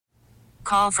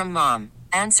call from mom.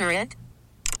 Answer it.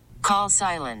 Call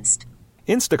silenced.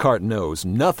 Instacart knows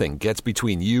nothing gets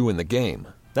between you and the game.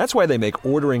 That's why they make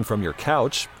ordering from your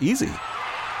couch easy.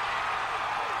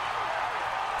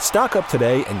 Stock up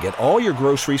today and get all your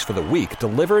groceries for the week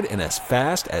delivered in as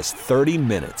fast as 30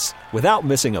 minutes without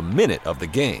missing a minute of the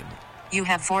game. You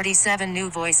have 47 new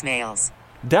voicemails.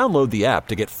 Download the app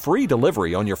to get free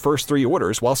delivery on your first 3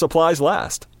 orders while supplies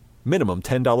last. Minimum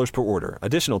 $10 per order.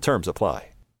 Additional terms apply.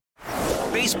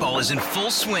 Baseball is in full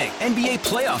swing. NBA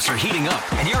playoffs are heating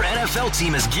up, and your NFL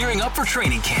team is gearing up for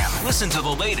training camp. Listen to the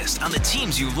latest on the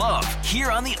teams you love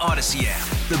here on the Odyssey app.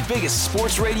 The biggest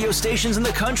sports radio stations in the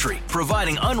country,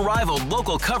 providing unrivaled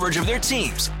local coverage of their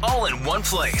teams, all in one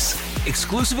place.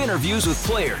 Exclusive interviews with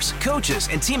players, coaches,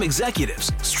 and team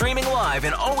executives, streaming live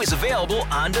and always available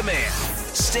on demand.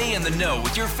 Stay in the know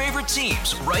with your favorite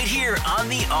teams right here on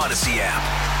the Odyssey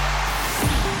app.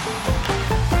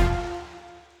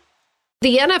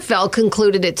 The NFL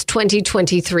concluded its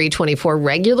 2023-24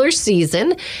 regular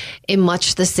season in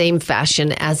much the same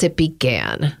fashion as it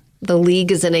began. The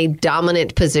league is in a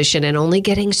dominant position and only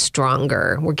getting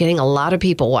stronger. We're getting a lot of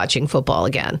people watching football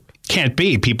again. Can't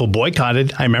be. People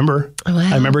boycotted. I remember. Wow.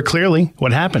 I remember clearly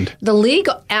what happened. The league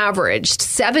averaged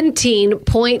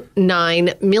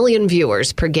 17.9 million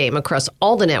viewers per game across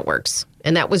all the networks.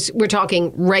 And that was, we're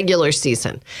talking regular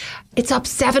season. It's up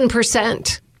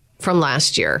 7% from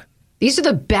last year. These are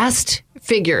the best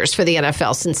figures for the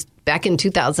NFL since back in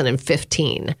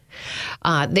 2015.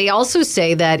 They also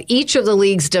say that each of the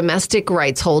league's domestic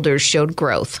rights holders showed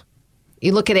growth.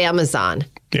 You look at Amazon.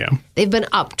 Yeah. They've been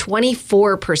up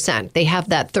 24%. They have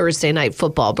that Thursday night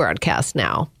football broadcast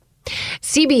now.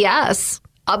 CBS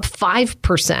up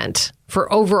 5%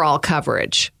 for overall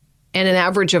coverage and an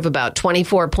average of about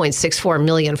 24.64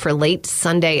 million for late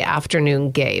Sunday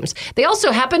afternoon games. They also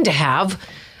happen to have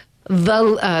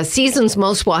the season's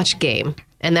most watched game,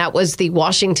 and that was the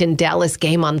Washington-Dallas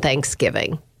game on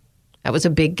Thanksgiving. That was a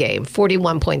big game.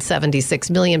 41.76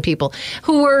 million people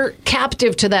who were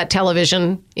captive to that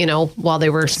television, you know, while they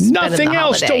were spending nothing the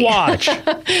else holiday. to watch.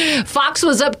 Fox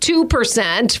was up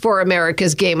 2% for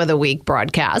America's Game of the Week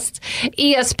broadcasts.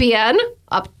 ESPN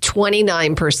up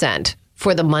 29%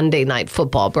 for the Monday Night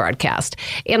Football broadcast.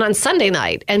 And on Sunday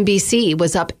night, NBC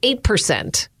was up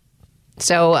 8%.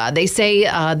 So they say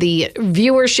the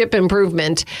viewership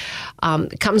improvement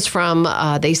comes from,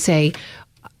 they say,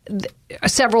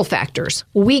 several factors.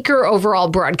 Weaker overall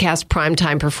broadcast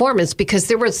primetime performance because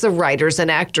there was the writers and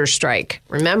actors strike.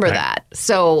 Remember that.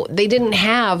 So they didn't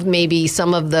have maybe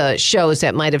some of the shows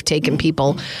that might have taken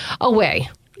people away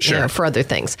for other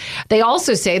things. They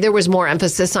also say there was more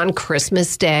emphasis on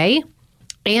Christmas Day.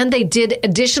 And they did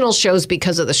additional shows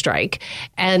because of the strike.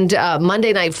 And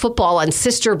Monday Night Football on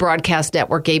sister broadcast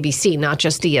network ABC, not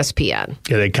just ESPN.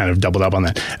 Yeah, they kind of doubled up on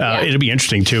that. It'll be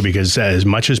interesting, too, because as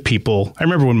much as people... I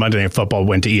remember when Monday Night Football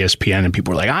went to ESPN and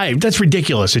people were like, that's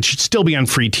ridiculous. It should still be on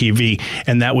free TV.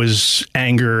 And that was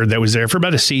anger that was there for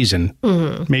about a season.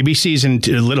 Mm-hmm. Maybe seasoned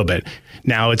a little bit.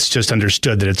 Now it's just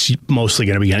understood that it's mostly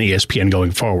going to be on ESPN going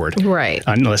forward. Right.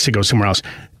 Unless it goes somewhere else.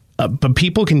 But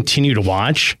people continue to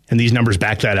watch, and these numbers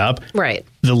back that up. Right.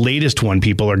 The latest one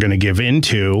people are going to give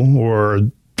into, or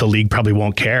the league probably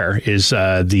won't care, is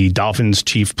the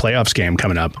Dolphins-Chiefs playoffs game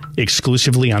coming up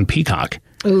exclusively on Peacock.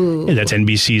 Ooh. And that's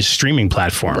NBC's streaming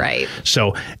platform. Right.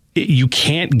 So you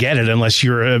can't get it unless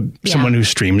you're someone who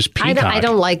streams Peacock. I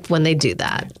don't like when they do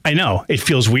that. I know. It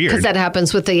feels weird. Because that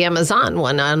happens with the Amazon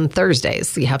one on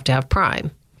Thursdays. You have to have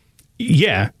Prime.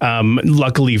 Yeah.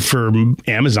 Luckily for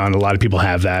Amazon, a lot of people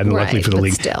have that, and luckily for the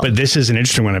league. Still. But this is an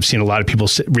interesting one. I've seen a lot of people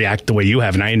react the way you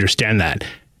have, and I understand that.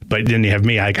 But then you have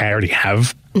me. I already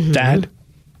have that.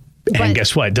 And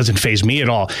guess what? It doesn't faze me at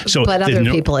all. So, but other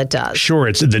people, it does. Sure.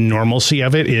 It's the normalcy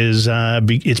of it is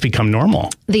it's become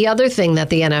normal. The other thing that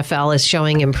the NFL is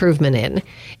showing improvement in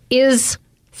is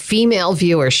female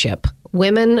viewership.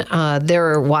 Women,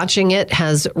 they're watching it,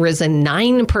 has risen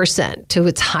 9% to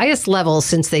its highest level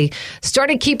since they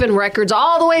started keeping records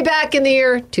all the way back in the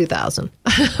year 2000.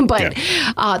 But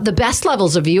the best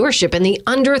levels of viewership in the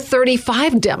under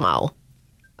 35 demo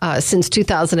since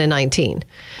 2019.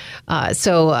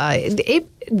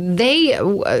 They,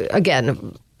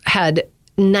 again, had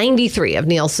 93 of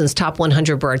Nielsen's top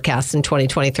 100 broadcasts in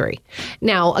 2023.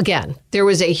 Now, again, there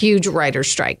was a huge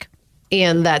writer's strike,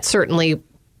 and that certainly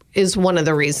is one of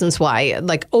the reasons why,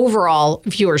 like, overall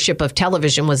viewership of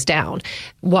television was down.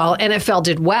 While NFL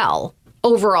did well,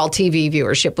 overall TV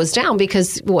viewership was down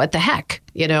because what the heck,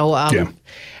 you know?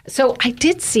 So I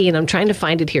did see, and I'm trying to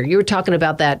find it here. You were talking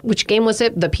about that. Which game was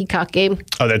it? The Peacock game?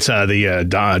 Oh, that's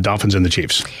the Dolphins and the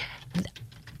Chiefs.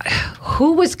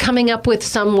 who was coming up with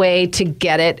some way to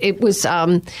get it? It was,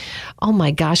 oh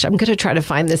my gosh, I'm going to try to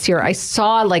find this here. I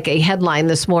saw like a headline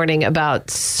this morning about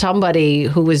somebody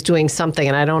who was doing something,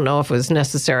 and I don't know if it was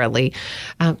necessarily,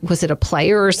 was it a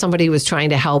player or somebody who was trying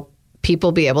to help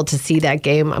people be able to see that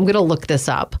game? I'm going to look this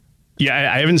up.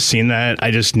 Yeah, I haven't seen that. I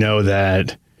just know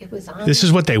that it was on. This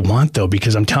is what they want, though,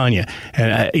 because I'm telling you,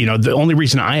 and the only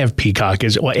reason I have Peacock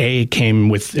is, well, A, it came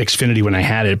with Xfinity when I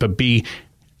had it, but B,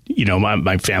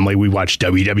 my family, we watch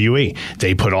WWE.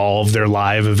 They put all of their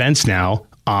live events now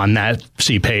on that.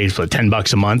 So you pay for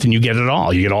 $10 a month and you get it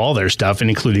all. You get all their stuff, and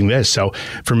including this. So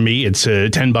for me, it's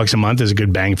 $10 a month is a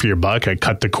good bang for your buck. I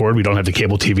cut the cord. We don't have the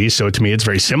cable TV. So to me, it's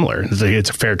very similar. It's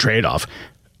a fair trade-off.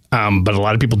 But a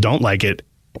lot of people don't like it.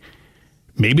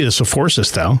 Maybe this will force us,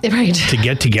 though, to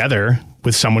get together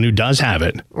with someone who does have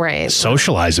it. Right.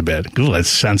 Socialize a bit. Ooh, that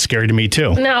sounds scary to me,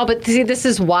 too. No, but see, this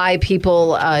is why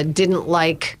people didn't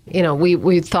like,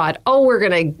 we thought, we're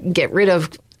going to get rid of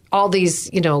all these,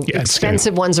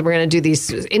 expensive ones, and we're going to do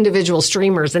these individual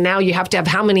streamers. And now you have to have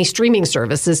how many streaming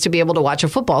services to be able to watch a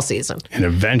football season? And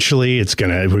eventually we're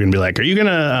going to be like, are you going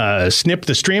to snip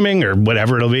the streaming or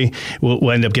whatever it'll be?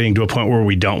 We'll end up getting to a point where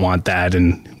we don't want that.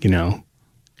 And,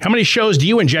 how many shows do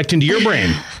you inject into your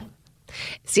brain?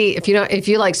 See, if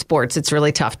you like sports, it's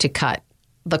really tough to cut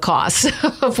the cost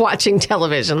of watching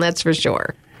television. That's for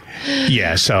sure.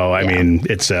 Yeah. So, I mean,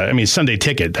 it's Sunday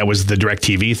Ticket. That was the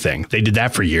DirecTV thing. They did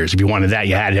that for years. If you wanted that,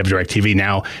 you had to have DirecTV.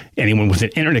 Now, anyone with an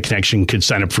internet connection could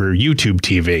sign up for YouTube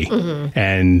TV. Mm-hmm.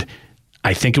 And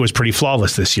I think it was pretty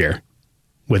flawless this year,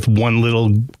 with one little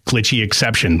glitchy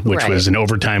exception, which was an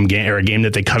overtime game, or a game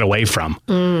that they cut away from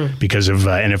because of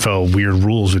NFL weird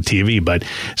rules with TV. But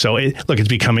so it's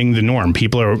becoming the norm.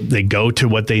 They go to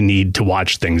what they need to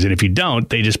watch things. And if you don't,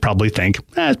 they just probably think,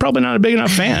 it's probably not a big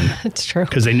enough fan. That's true.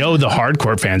 Because they know the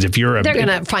hardcore fans, they're going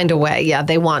to find a way. Yeah,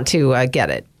 they want to get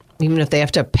it, even if they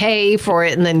have to pay for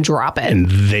it and then drop it. And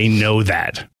they know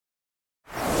that.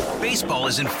 Baseball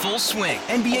is in full swing.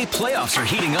 NBA playoffs are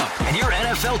heating up, and your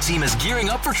NFL team is gearing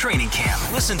up for training camp.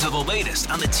 Listen to the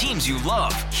latest on the teams you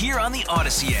love here on the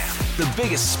Odyssey app. The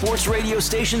biggest sports radio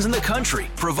stations in the country,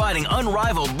 providing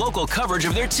unrivaled local coverage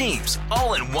of their teams,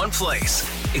 all in one place.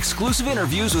 Exclusive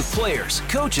interviews with players,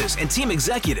 coaches, and team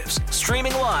executives,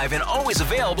 streaming live and always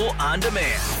available on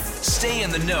demand. Stay in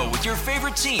the know with your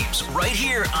favorite teams right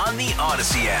here on the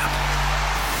Odyssey app.